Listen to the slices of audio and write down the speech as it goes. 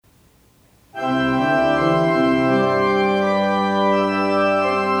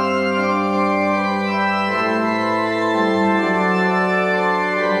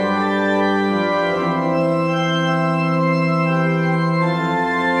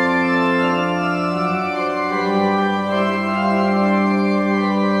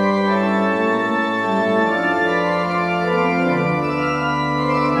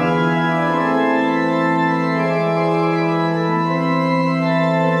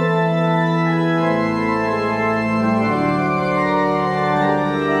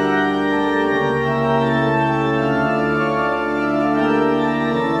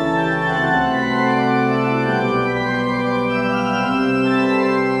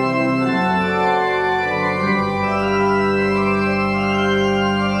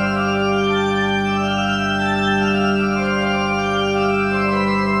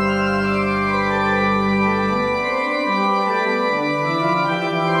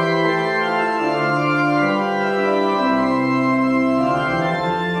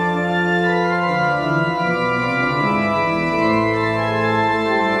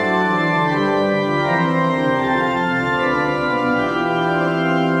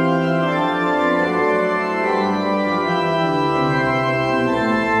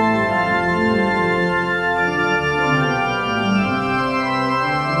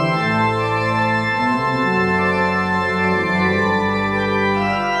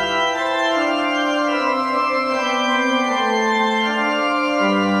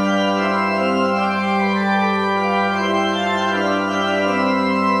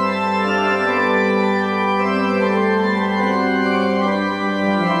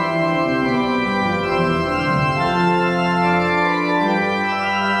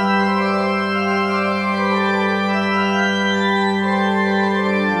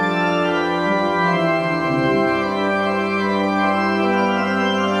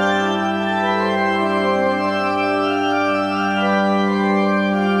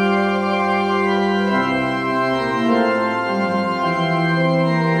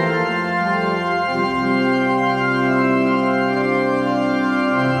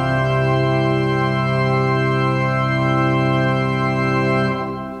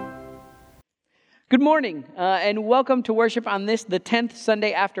Good morning, and welcome to worship on the 10th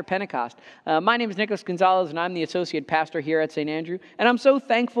Sunday after Pentecost. My name is Nicholas Gonzalez, and I'm the associate pastor here at St. Andrew, and I'm so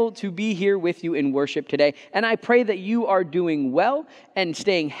thankful to be here with you in worship today, and I pray that you are doing well and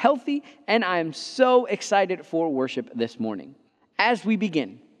staying healthy, and I am so excited for worship this morning. As we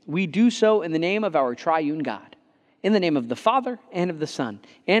begin, we do so in the name of our triune God, in the name of the Father, and of the Son,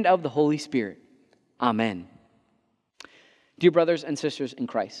 and of the Holy Spirit. Amen. Dear brothers and sisters in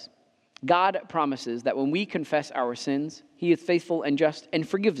Christ, God promises that when we confess our sins, He is faithful and just and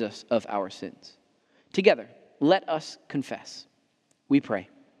forgives us of our sins. Together, let us confess. We pray.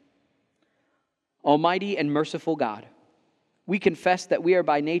 Almighty and merciful God, we confess that we are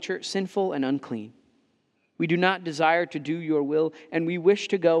by nature sinful and unclean. We do not desire to do your will, and we wish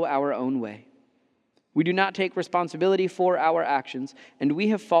to go our own way. We do not take responsibility for our actions, and we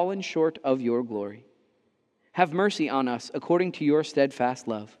have fallen short of your glory. Have mercy on us according to your steadfast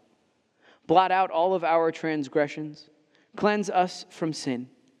love. Blot out all of our transgressions, cleanse us from sin,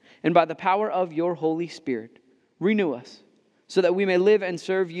 and by the power of your Holy Spirit, renew us, so that we may live and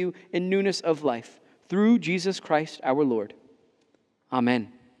serve you in newness of life, through Jesus Christ our Lord.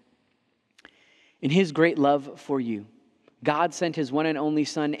 Amen. In His great love for you, God sent His one and only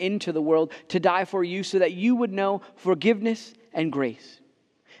Son into the world to die for you so that you would know forgiveness and grace.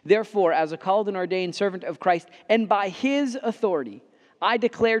 Therefore, as a called and ordained servant of Christ, and by His authority, I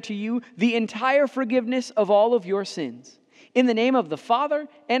declare to you the entire forgiveness of all of your sins. In the name of the Father,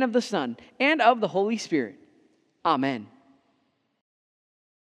 and of the Son, and of the Holy Spirit. Amen.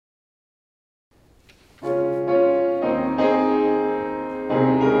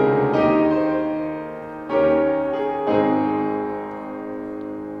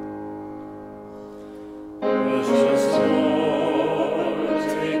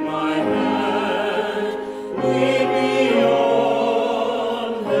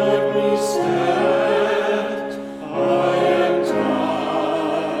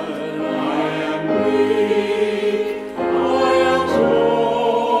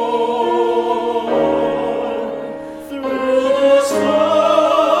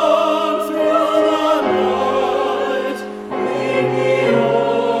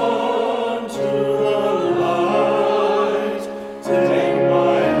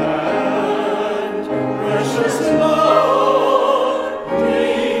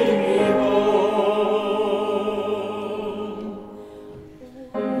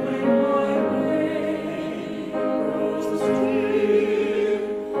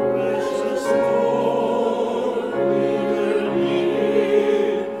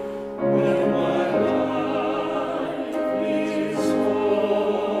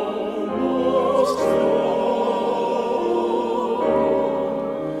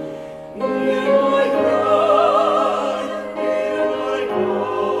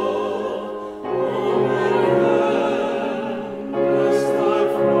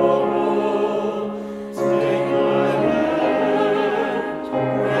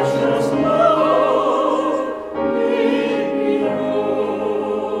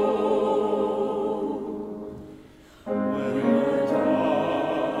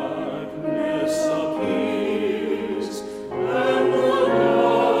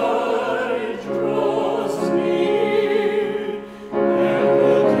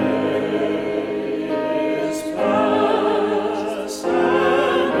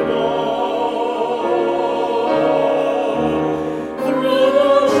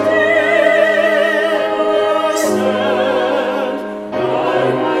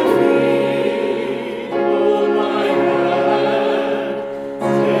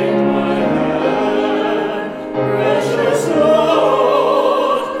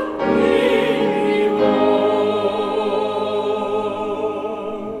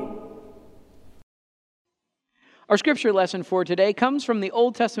 Our scripture lesson for today comes from the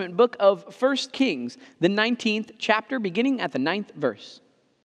Old Testament book of 1 Kings, the 19th chapter, beginning at the 9th verse.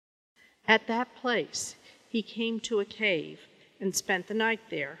 At that place he came to a cave and spent the night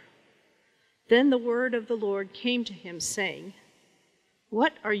there. Then the word of the Lord came to him, saying,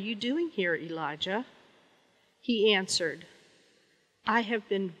 "What are you doing here, Elijah?" He answered, "I have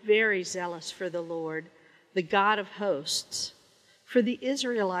been very zealous for the Lord, the God of hosts. For the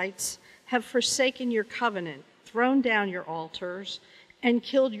Israelites have forsaken your covenant, thrown down your altars, and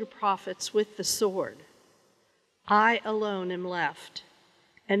killed your prophets with the sword. I alone am left,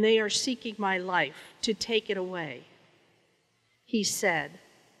 and they are seeking my life to take it away." He said,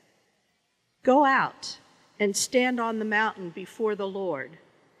 "Go out and stand on the mountain before the Lord,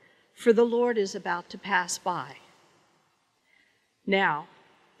 for the Lord is about to pass by." Now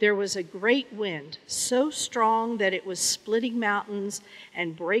there was a great wind, so strong that it was splitting mountains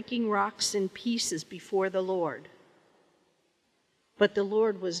and breaking rocks in pieces before the Lord. But the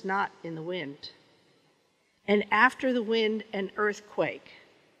Lord was not in the wind. And after the wind, an earthquake.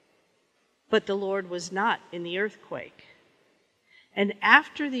 But the Lord was not in the earthquake. And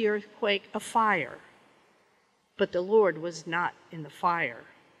after the earthquake, a fire. But the Lord was not in the fire.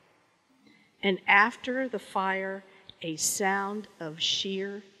 And after the fire, a sound of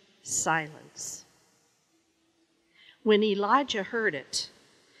sheer silence. When Elijah heard it,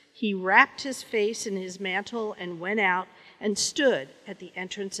 he wrapped his face in his mantle and went out and stood at the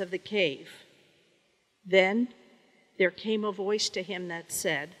entrance of the cave. Then there came a voice to him that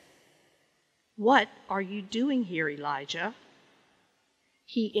said, "What are you doing here, Elijah?"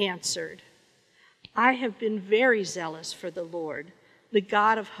 He answered, "I have been very zealous for the Lord, the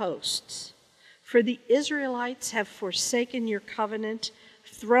God of hosts. For the Israelites have forsaken your covenant,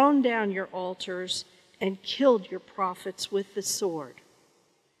 thrown down your altars, and killed your prophets with the sword.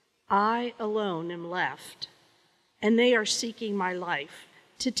 I alone am left, and they are seeking my life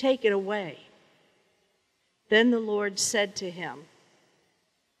to take it away." Then the Lord said to him,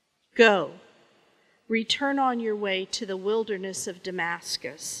 "Go, return on your way to the wilderness of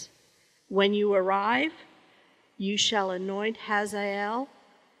Damascus. When you arrive, you shall anoint Hazael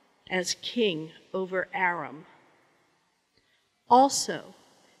as king over Aram. Also,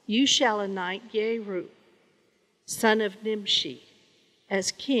 you shall anoint Jehu, son of Nimshi,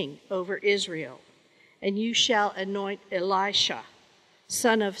 as king over Israel, and you shall anoint Elisha,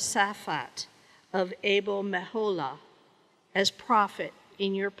 son of Shaphat, of Abel Meholah, as prophet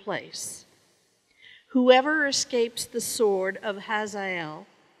in your place. Whoever escapes the sword of Hazael,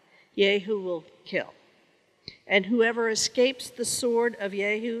 Jehu will kill. And whoever escapes the sword of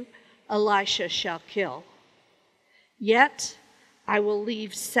Jehu, Elisha shall kill. Yet I will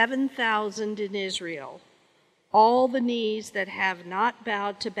leave 7,000 in Israel, all the knees that have not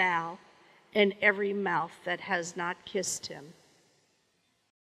bowed to Baal, and every mouth that has not kissed him."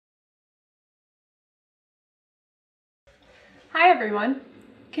 Hi everyone.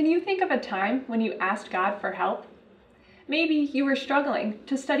 Can you think of a time when you asked God for help? Maybe you were struggling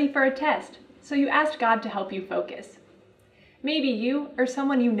to study for a test, so you asked God to help you focus. Maybe you or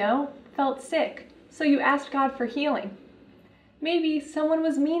someone you know felt sick, so you asked God for healing. Maybe someone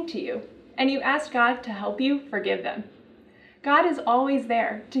was mean to you, and you asked God to help you forgive them. God is always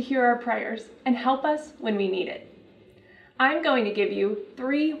there to hear our prayers and help us when we need it. I'm going to give you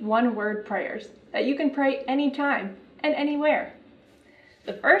 3 one-word prayers that you can pray anytime and anywhere.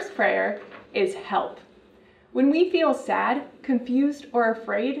 The first prayer is help. When we feel sad, confused, or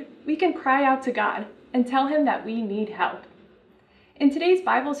afraid, we can cry out to God and tell him that we need help. In today's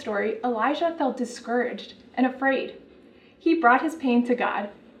Bible story, Elijah felt discouraged and afraid. He brought his pain to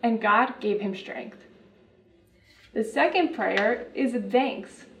God, and God gave him strength. The second prayer is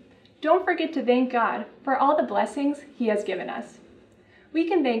thanks. Don't forget to thank God for all the blessings he has given us. We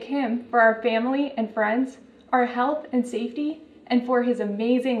can thank him for our family and friends, our health and safety, and for his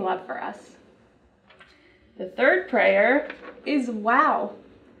amazing love for us. The third prayer is wow.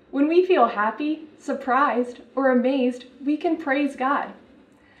 When we feel happy, surprised, or amazed, we can praise God.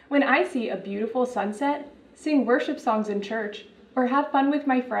 When I see a beautiful sunset, sing worship songs in church, or have fun with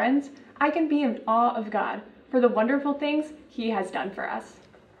my friends, I can be in awe of God for the wonderful things he has done for us.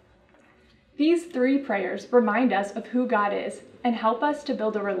 These 3 prayers remind us of who God is and help us to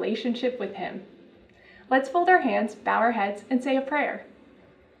build a relationship with him. Let's fold our hands, bow our heads, and say a prayer.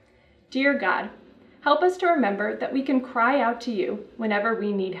 Dear God, help us to remember that we can cry out to you whenever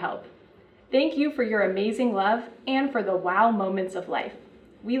we need help. Thank you for your amazing love and for the wow moments of life.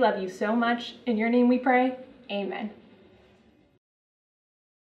 We love you so much. In your name we pray. Amen.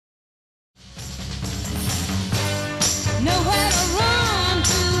 Nowhere to run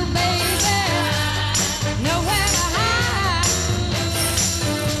to, baby. Nowhere to hide.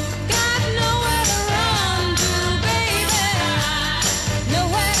 Got nowhere to run to, baby.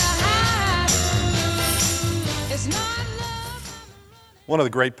 Nowhere to hide. It's not love. One of the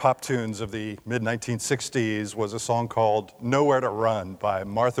great pop tunes of the mid-1960s was a song called Nowhere to Run by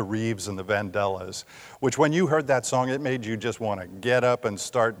Martha Reeves and the Vandellas, which when you heard that song, it made you just want to get up and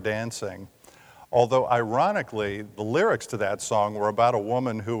start dancing. Although ironically, the lyrics to that song were about a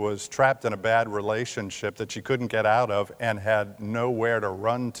woman who was trapped in a bad relationship that she couldn't get out of and had nowhere to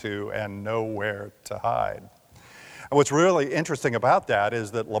run to and nowhere to hide. And what's really interesting about that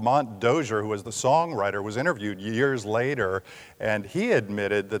is that Lamont Dozier, who was the songwriter, was interviewed years later, and he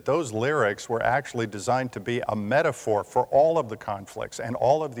admitted that those lyrics were actually designed to be a metaphor for all of the conflicts and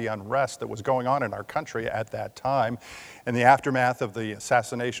all of the unrest that was going on in our country at that time. In the aftermath of the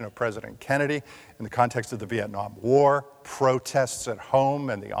assassination of President Kennedy, in the context of the Vietnam War, protests at home,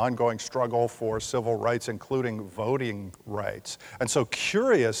 and the ongoing struggle for civil rights, including voting rights. And so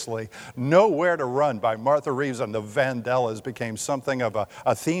curiously, Nowhere to Run by Martha Reeves and the Vandellas became something of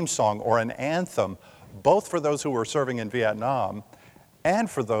a theme song or an anthem, both for those who were serving in Vietnam and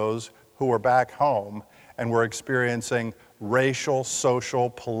for those who were back home and were experiencing racial, social,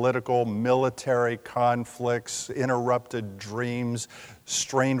 political, military conflicts, interrupted dreams,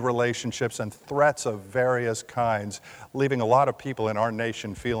 strained relationships, and threats of various kinds, leaving a lot of people in our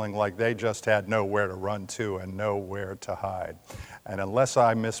nation feeling like they just had nowhere to run to and nowhere to hide. And unless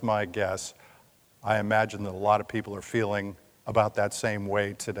I miss my guess, I imagine that a lot of people are feeling about that same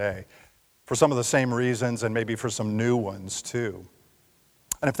way today, for some of the same reasons and maybe for some new ones too.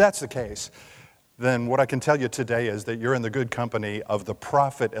 And if that's the case, then what I can tell you today is that you're in the good company of the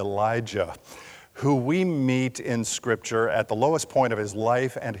prophet Elijah, who we meet in Scripture at the lowest point of his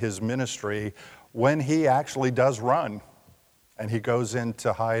life and his ministry when he actually does run and he goes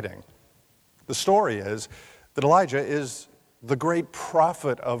into hiding. The story is that Elijah is the great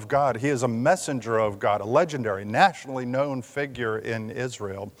prophet of God. He is a messenger of God, a legendary, nationally known figure in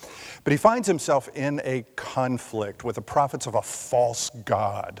Israel. But he finds himself in a conflict with the prophets of a false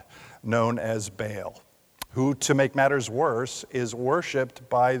god known as Baal, who, to make matters worse, is worshipped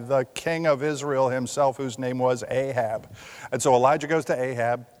by the king of Israel himself, whose name was Ahab. And so Elijah goes to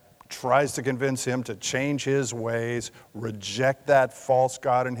Ahab, tries to convince him to change his ways, reject that false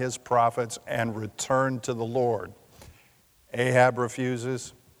god and his prophets, and return to the Lord. Ahab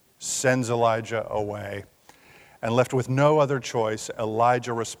refuses, sends Elijah away. And left with no other choice,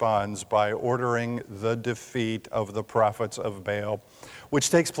 Elijah responds by ordering the defeat of the prophets of Baal,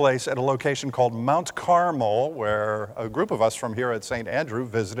 which takes place at a location called Mount Carmel, where a group of us from here at St. Andrew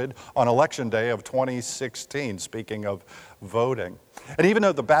visited on Election Day of 2016, speaking of voting. And even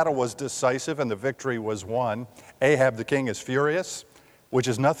though the battle was decisive and the victory was won, Ahab the king is furious, which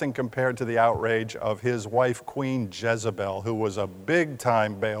is nothing compared to the outrage of his wife, Queen Jezebel, who was a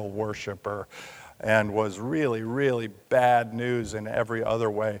big-time Baal worshiper and was really, really bad news in every other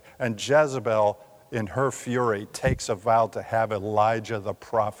way. And Jezebel, in her fury, takes a vow to have Elijah the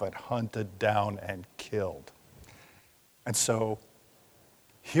prophet hunted down and killed. And so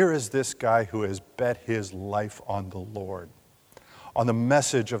here is this guy who has bet his life on the Lord, on the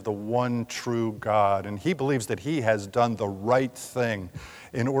message of the one true God, and he believes that he has done the right thing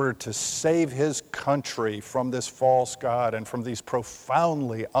in order to save his country from this false god and from these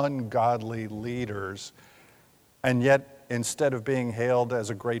profoundly ungodly leaders. And yet, instead of being hailed as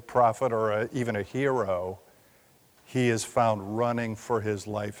a great prophet or even a hero, he is found running for his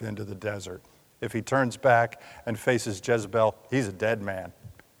life into the desert. If he turns back and faces Jezebel, he's a dead man.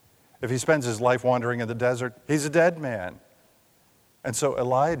 If he spends his life wandering in the desert, he's a dead man. And so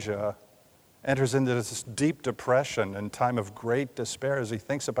Elijah enters into this deep depression and time of great despair as he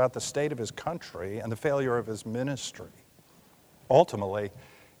thinks about the state of his country and the failure of his ministry. Ultimately,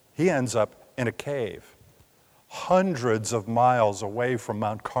 he ends up in a cave, hundreds of miles away from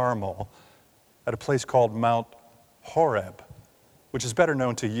Mount Carmel, at a place called Mount Horeb, which is better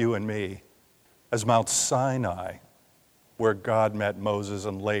known to you and me as Mount Sinai, where God met Moses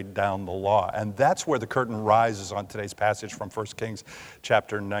and laid down the law. And that's where the curtain rises on today's passage from 1 Kings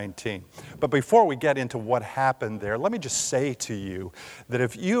chapter 19. But before we get into what happened there, let me just say to you that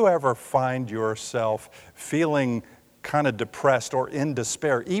if you ever find yourself feeling kind of depressed or in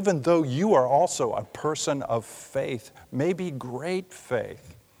despair, even though you are also a person of faith, maybe great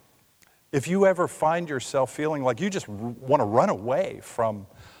faith, if you ever find yourself feeling like you just want to run away from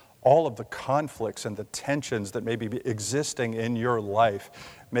all of the conflicts and the tensions that may be existing in your life,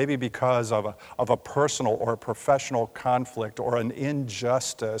 maybe because of a personal or a professional conflict or an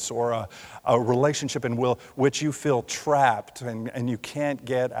injustice or a relationship in which you feel trapped and you can't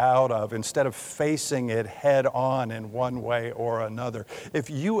get out of, instead of facing it head on in one way or another. If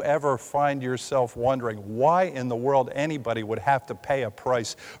you ever find yourself wondering why in the world anybody would have to pay a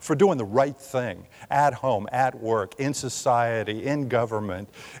price for doing the right thing at home, at work, in society, in government,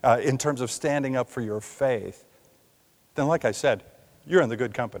 in terms of standing up for your faith, then like I said, you're in the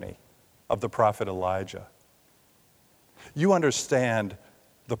good company of the prophet Elijah. You understand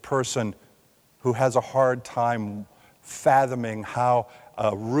the person who has a hard time fathoming how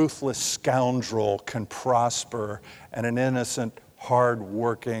a ruthless scoundrel can prosper and an innocent,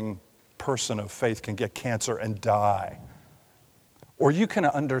 hard-working person of faith can get cancer and die. Or you can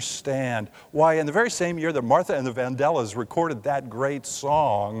understand why in the very same year that Martha and the Vandellas recorded that great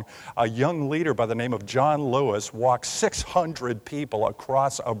song, a young leader by the name of John Lewis walked 600 people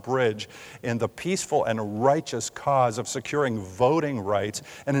across a bridge in the peaceful and righteous cause of securing voting rights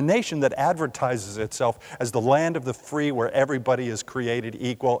in a nation that advertises itself as the land of the free where everybody is created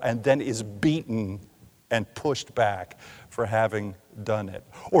equal and then is beaten and pushed back for having done it.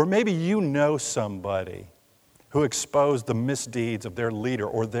 Or maybe you know somebody who exposed the misdeeds of their leader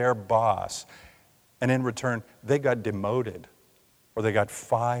or their boss, and in return, they got demoted or they got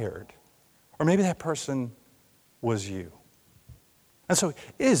fired. Or maybe that person was you. And so,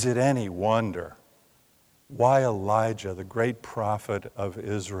 is it any wonder why Elijah, the great prophet of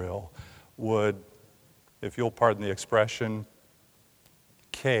Israel, would, if you'll pardon the expression,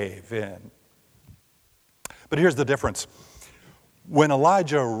 cave in? But here's the difference. When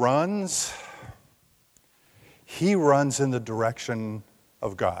Elijah runs, he runs in the direction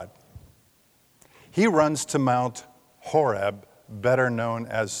of God. He runs to Mount Horeb, better known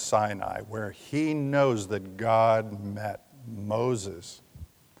as Sinai, where he knows that God met Moses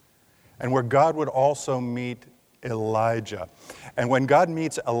and where God would also meet Elijah. And when God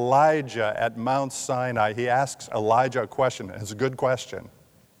meets Elijah at Mount Sinai, he asks Elijah a question, and it's a good question.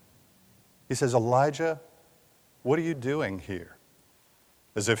 He says, Elijah, what are you doing here?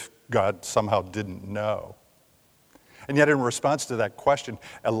 As if God somehow didn't know. And yet in response to that question,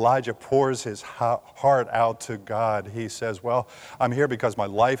 Elijah pours his heart out to God. He says, well, I'm here because my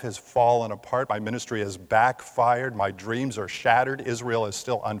life has fallen apart. My ministry has backfired. My dreams are shattered. Israel is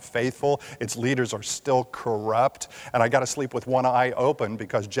still unfaithful. Its leaders are still corrupt. And I got to sleep with one eye open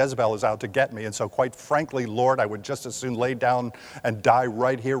because Jezebel is out to get me. And so quite frankly, Lord, I would just as soon lay down and die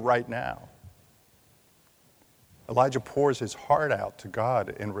right here, right now. Elijah pours his heart out to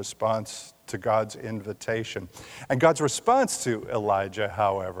God in response to God's invitation. And God's response to Elijah,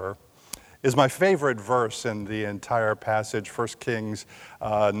 however, is my favorite verse in the entire passage, 1 Kings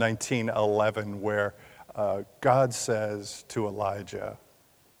 19:11, where God says to Elijah,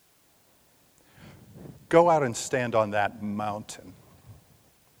 go out and stand on that mountain.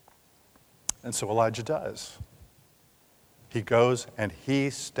 And so Elijah does. He goes and he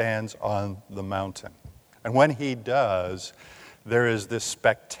stands on the mountain. And when he does, there is this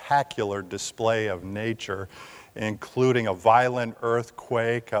spectacular display of nature, including a violent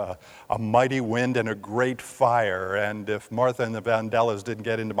earthquake, a mighty wind, and a great fire. And if Martha and the Vandellas didn't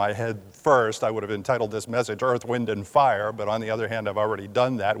get into my head first, I would have entitled this message, Earth, Wind, and Fire. But on the other hand, I've already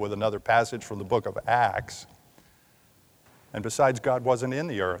done that with another passage from the book of Acts. And besides, God wasn't in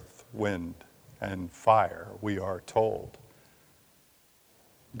the earth, wind, and fire, we are told.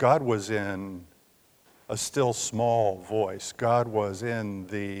 God was in a still small voice. God was in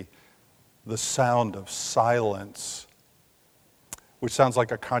the sound of silence, which sounds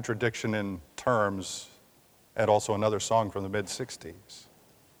like a contradiction in terms, and also another song from the mid-60s.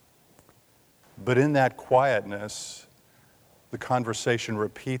 But in that quietness, the conversation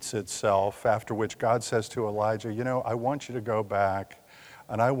repeats itself, after which God says to Elijah, you know, I want you to go back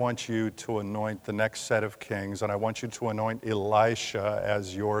and I want you to anoint the next set of kings, and I want you to anoint Elisha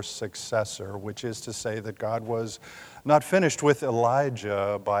as your successor, which is to say that God was not finished with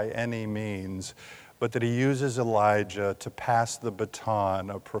Elijah by any means, but that he uses Elijah to pass the baton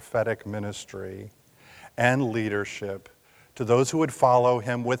of prophetic ministry and leadership to those who would follow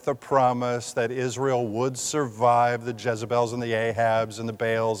him, with the promise that Israel would survive the Jezebels and the Ahabs and the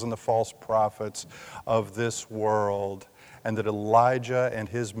Baals and the false prophets of this world, and that Elijah and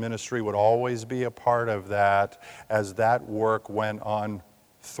his ministry would always be a part of that as that work went on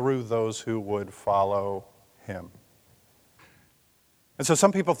through those who would follow him. And so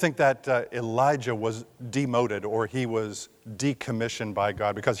some people think that Elijah was demoted or he was decommissioned by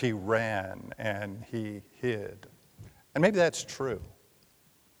God because he ran and he hid. And maybe that's true.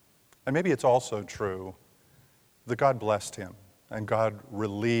 And maybe it's also true that God blessed him and God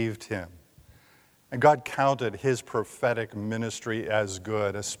relieved him. And God counted his prophetic ministry as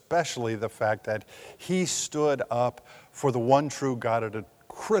good, especially the fact that he stood up for the one true God at a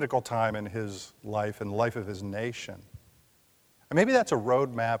critical time in his life and the life of his nation. And maybe that's a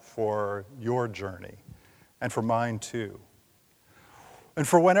roadmap for your journey and for mine too. And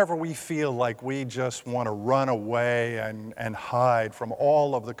for whenever we feel like we just want to run away and hide from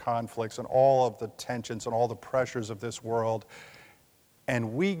all of the conflicts and all of the tensions and all the pressures of this world,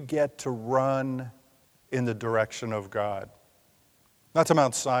 and we get to run in the direction of God. Not to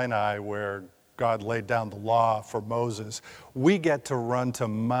Mount Sinai where God laid down the law for Moses. We get to run to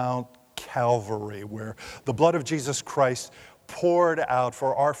Mount Calvary where the blood of Jesus Christ poured out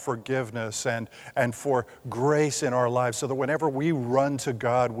for our forgiveness and for grace in our lives, so that whenever we run to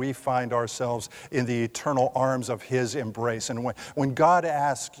God, we find ourselves in the eternal arms of His embrace. And when God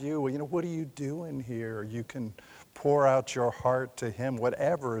asks you, what are you doing here? You can pour out your heart to Him,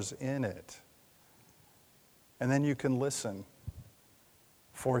 whatever's in it. And then you can listen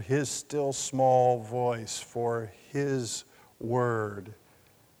for His still small voice, for His word.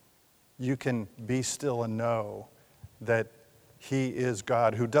 You can be still and know that He is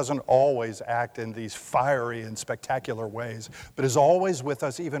God, who doesn't always act in these fiery and spectacular ways, but is always with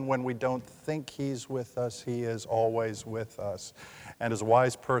us even when we don't think He's with us. He is always with us. And as a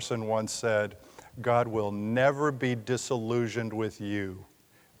wise person once said, God will never be disillusioned with you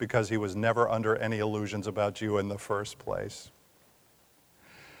because He was never under any illusions about you in the first place.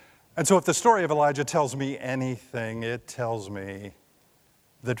 And so if the story of Elijah tells me anything, it tells me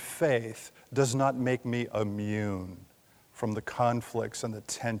that faith does not make me immune from the conflicts and the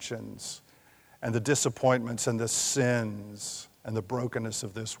tensions and the disappointments and the sins and the brokenness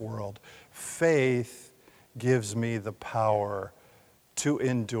of this world. Faith gives me the power to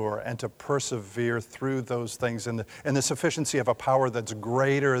endure and to persevere through those things in the sufficiency of a power that's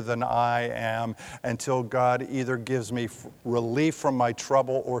greater than I am, until God either gives me relief from my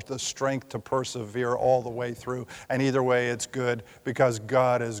trouble or the strength to persevere all the way through. And either way, it's good because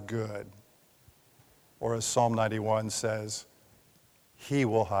God is good. Or as Psalm 91 says, He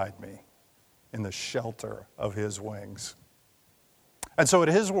will hide me in the shelter of His wings. And so at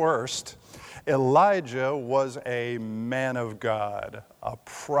his worst, Elijah was a man of God, a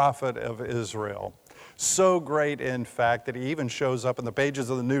prophet of Israel. So great, in fact, that he even shows up in the pages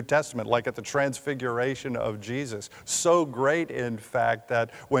of the New Testament, like at the transfiguration of Jesus. So great, in fact,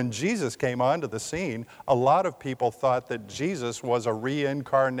 that when Jesus came onto the scene, a lot of people thought that Jesus was a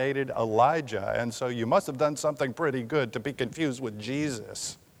reincarnated Elijah. And so you must have done something pretty good to be confused with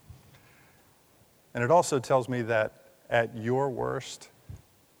Jesus. And it also tells me that at your worst,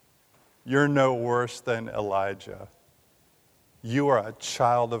 you're no worse than Elijah. You are a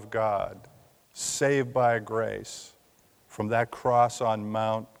child of God, saved by grace from that cross on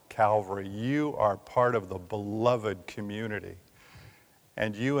Mount Calvary. You are part of the beloved community.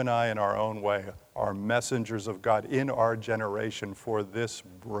 And you and I, in our own way, are messengers of God in our generation for this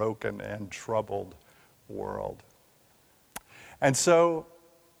broken and troubled world. And so,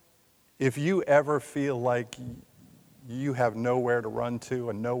 if you ever feel like you have nowhere to run to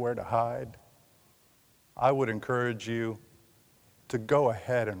and nowhere to hide, I would encourage you to go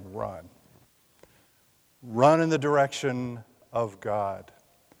ahead and run. Run in the direction of God.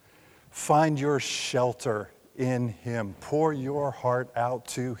 Find your shelter in Him. Pour your heart out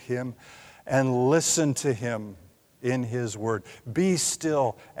to Him and listen to Him in His word. Be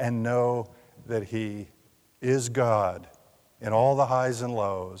still and know that He is God in all the highs and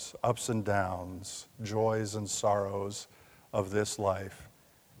lows, ups and downs, joys and sorrows of this life,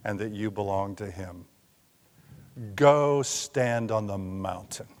 and that you belong to Him. Go stand on the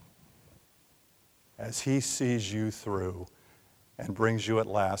mountain as He sees you through and brings you at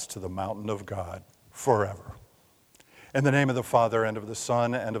last to the mountain of God forever. In the name of the Father, and of the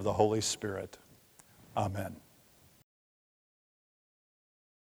Son, and of the Holy Spirit. Amen.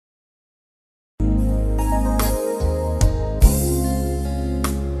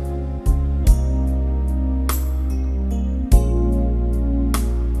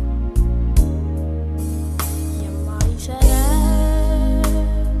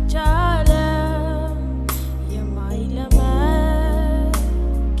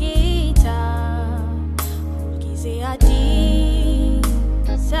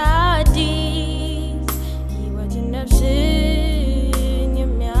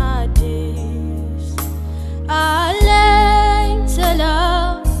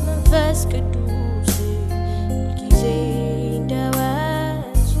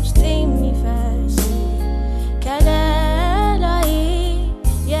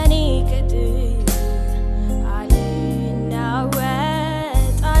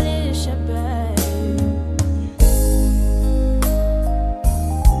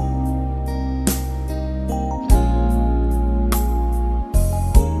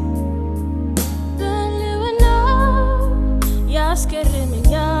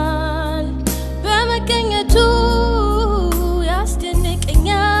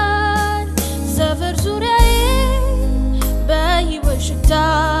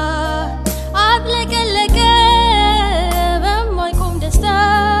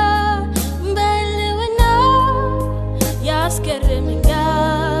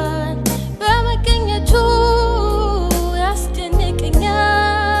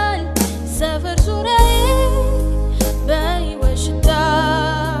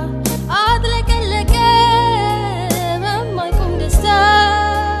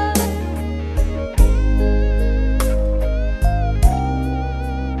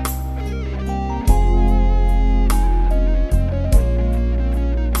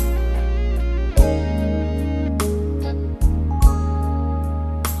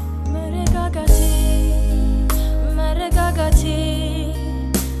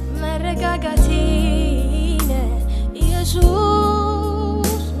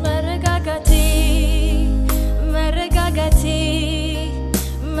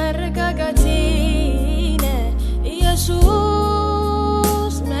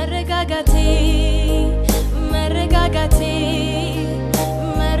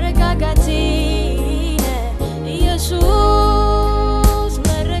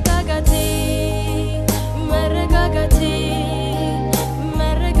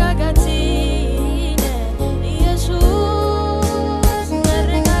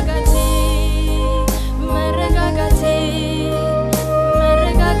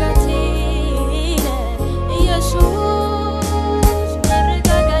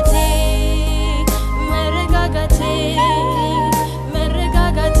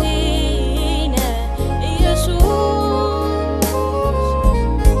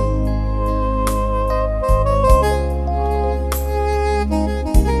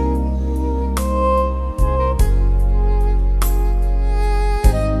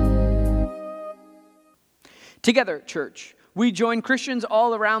 Together, church, we join Christians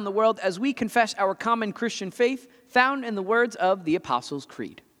all around the world as we confess our common Christian faith found in the words of the Apostles'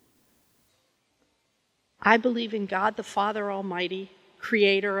 Creed. I believe in God the Father Almighty,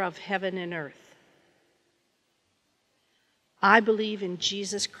 creator of heaven and earth. I believe in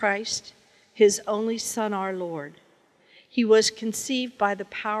Jesus Christ, his only Son, our Lord. He was conceived by the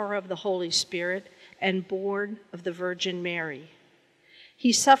power of the Holy Spirit and born of the Virgin Mary.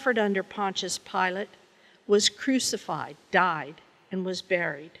 He suffered under Pontius Pilate, was crucified, died, and was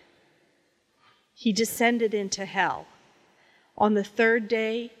buried. He descended into hell. On the third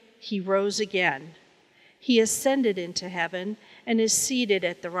day, he rose again. He ascended into heaven and is seated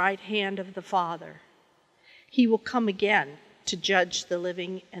at the right hand of the Father. He will come again to judge the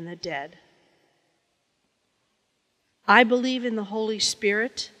living and the dead. I believe in the Holy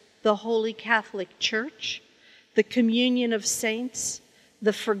Spirit, the Holy Catholic Church, the communion of saints,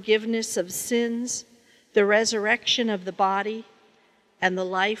 the forgiveness of sins, the resurrection of the body, and the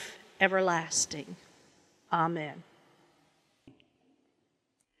life everlasting. Amen.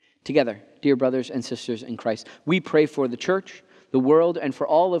 Together, dear brothers and sisters in Christ, we pray for the church, the world, and for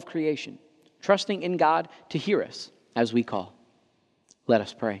all of creation, trusting in God to hear us as we call. Let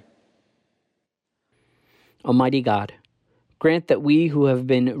us pray. Almighty God, grant that we who have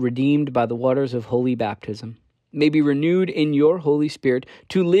been redeemed by the waters of holy baptism may be renewed in your Holy Spirit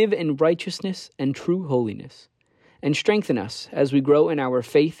to live in righteousness and true holiness, and strengthen us as we grow in our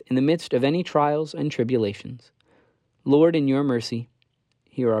faith in the midst of any trials and tribulations. Lord, in your mercy,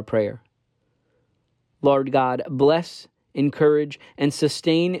 hear our prayer. Lord God, bless, encourage, and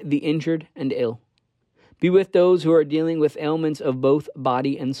sustain the injured and ill. Be with those who are dealing with ailments of both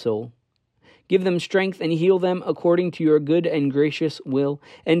body and soul. Give them strength and heal them according to your good and gracious will,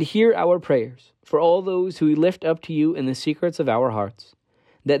 and hear our prayers for all those who we lift up to you in the secrets of our hearts,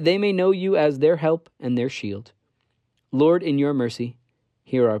 that they may know you as their help and their shield. Lord, in your mercy,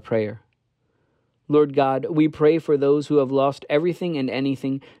 hear our prayer. Lord God, we pray for those who have lost everything and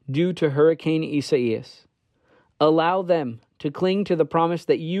anything due to Hurricane Isaias. Allow them to cling to the promise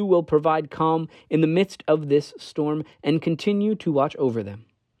that you will provide calm in the midst of this storm and continue to watch over them.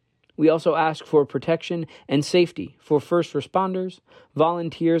 We also ask for protection and safety for first responders,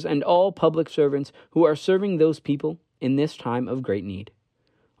 volunteers, and all public servants who are serving those people in this time of great need.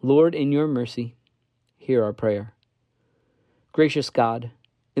 Lord, in your mercy, hear our prayer. Gracious God,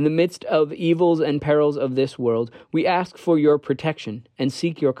 in the midst of evils and perils of this world, we ask for your protection and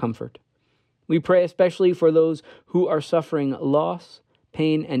seek your comfort. We pray especially for those who are suffering loss,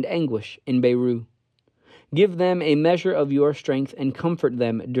 pain, and anguish in Beirut. Give them a measure of your strength and comfort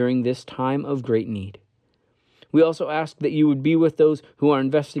them during this time of great need. We also ask that you would be with those who are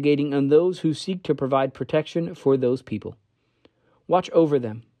investigating and those who seek to provide protection for those people. Watch over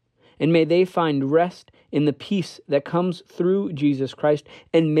them, and may they find rest in the peace that comes through Jesus Christ,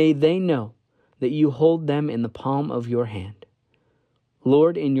 and may they know that you hold them in the palm of your hand.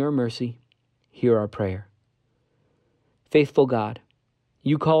 Lord, in your mercy, hear our prayer. Faithful God,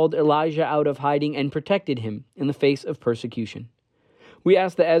 you called Elijah out of hiding and protected him in the face of persecution. We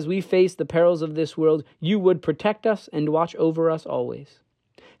ask that as we face the perils of this world, you would protect us and watch over us always.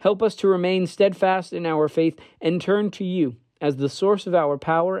 Help us to remain steadfast in our faith and turn to you as the source of our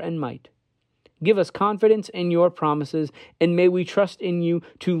power and might. Give us confidence in your promises, and may we trust in you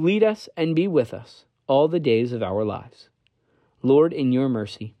to lead us and be with us all the days of our lives. Lord, in your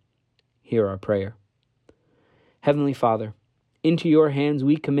mercy, hear our prayer. Heavenly Father, into your hands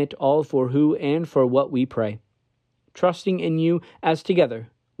we commit all for who and for what we pray, trusting in you as together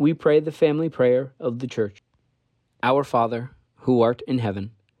we pray the family prayer of the Church. Our Father, who art in heaven,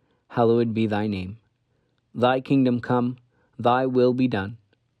 hallowed be thy name. Thy kingdom come, thy will be done,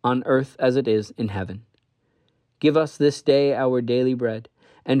 on earth as it is in heaven. Give us this day our daily bread,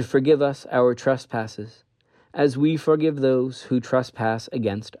 and forgive us our trespasses, as we forgive those who trespass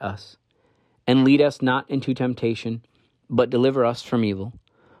against us. And lead us not into temptation, but deliver us from evil.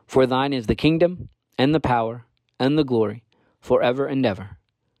 For thine is the kingdom, and the power, and the glory, forever and ever.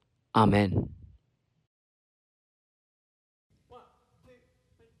 Amen.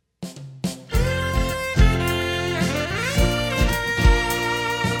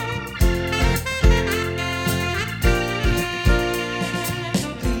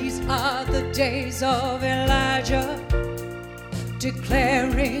 These are the days of Elijah,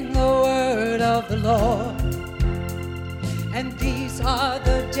 declaring the word of the Lord. And these are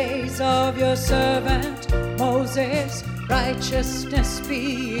the days of your servant Moses, righteousness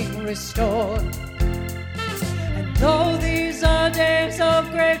being restored. And though these are days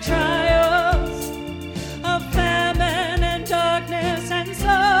of great trials, of famine and darkness and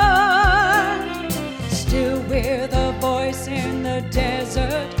sun, still we're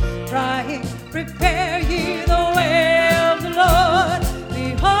prepare ye the way of the Lord.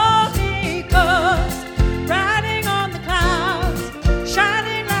 Behold, he comes, riding on the clouds,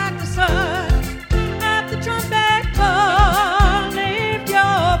 shining like the sun. At the trumpet call, lift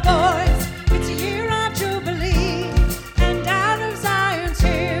your voice. It's a year of jubilee, and out of Zion's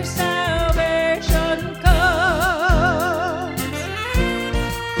hill salvation comes.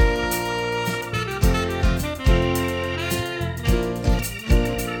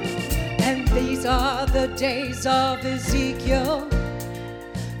 And these are the days of Ezekiel,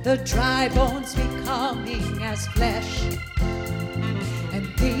 the dry bones becoming as flesh. And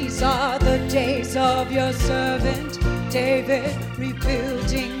these are the days of your servant David,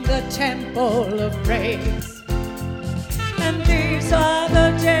 rebuilding the temple of praise. And these are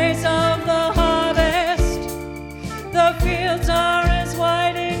the days of the harvest, the fields are as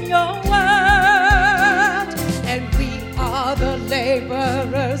white in your word. And we are the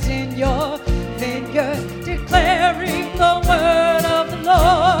laborers in your vineyard, declaring the word of the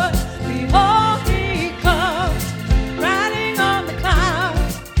Lord. Behold, he comes, riding on the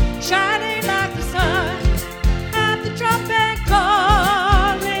clouds, shining like the sun. At the trumpet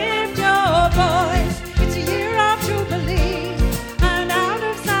call, lift your voice. It's a year of jubilee, and out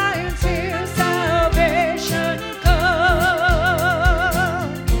of Zion's hill salvation comes.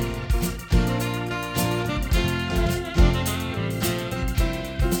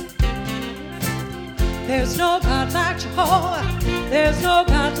 There's no God like Jehovah. There's no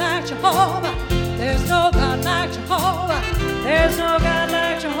God like Jehovah. There's no God like Jehovah. There's no God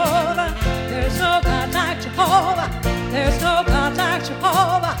like Jehovah. There's no God like Jehovah. There's no God like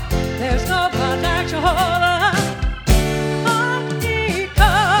Jehovah. There's no God like Jehovah. On he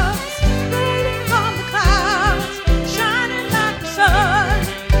comes, riding on the clouds, shining like the sun.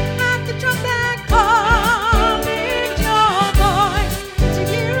 At the trumpet call, lift your voice. It's a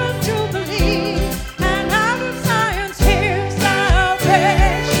year of jubilee, and out of Zion's hill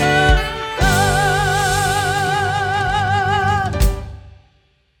salvation comes.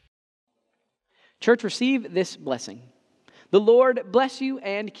 Church, receive this blessing. The Lord bless you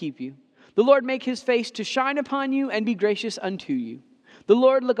and keep you. The Lord make his face to shine upon you and be gracious unto you. The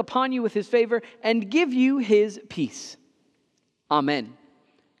Lord look upon you with his favor and give you his peace. Amen.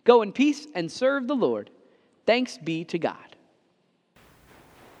 Go in peace and serve the Lord. Thanks be to God.